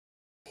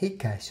Hey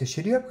guys, so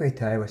should you upgrade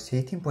to iOS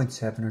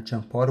 18.7 or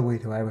jump all the way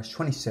to iOS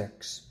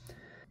 26?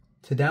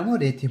 To download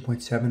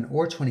 18.7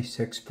 or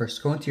 26,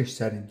 first go into your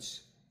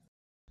settings.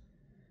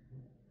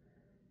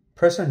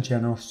 Press on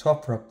General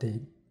Software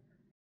Update.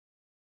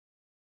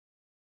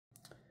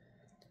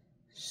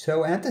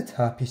 So at the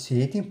top you see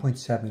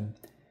 18.7,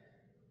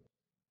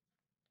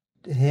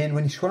 and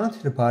when you scroll down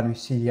to the bottom you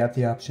see you have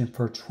the option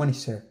for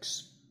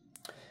 26.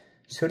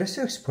 So just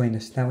to explain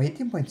this, now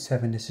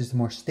 18.7, this is the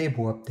more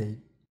stable update.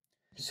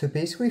 So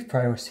basically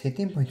for iOS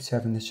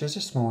 18.7, this is just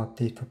a small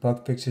update for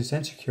bug fixes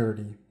and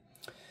security.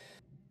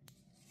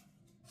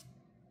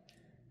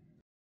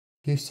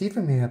 You see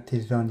from me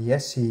updated on the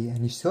SE, and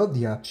you still have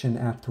the option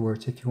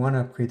afterwards if you want to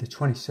upgrade to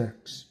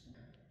 26.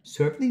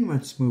 So everything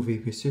runs smoothly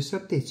because this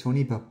update's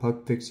only about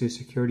bug fixes,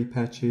 security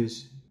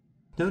patches,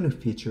 no new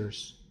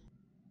features.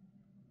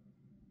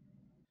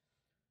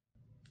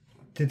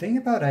 The thing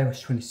about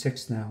iOS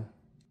 26 now.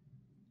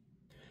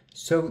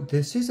 So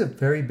this is a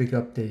very big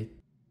update.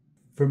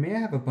 For me, I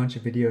have a bunch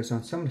of videos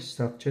on some of the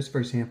stuff, just for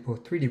example,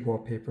 3D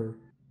wallpaper.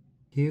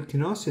 You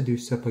can also do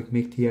stuff like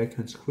make the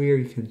icons clear,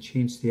 you can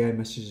change the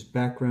iMessages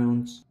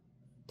backgrounds.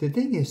 The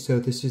thing is though,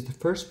 this is the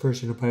first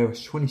version of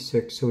iOS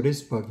 26, so it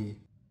is buggy.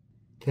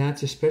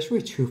 That's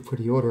especially true for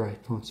the older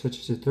iPhones, such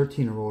as the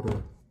 13 or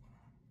older.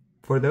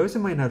 For those, it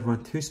might not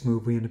run too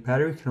smoothly, and the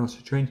battery can also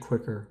drain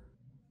quicker.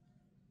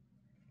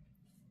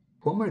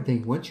 One more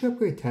thing, once you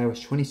upgrade to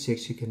iOS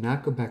 26, you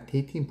cannot go back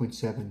to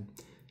 18.7,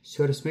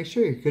 so just make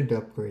sure you're good to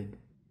upgrade.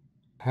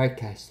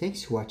 Alright guys,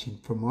 thanks for watching.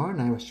 For more on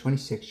iOS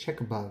 26,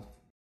 check above.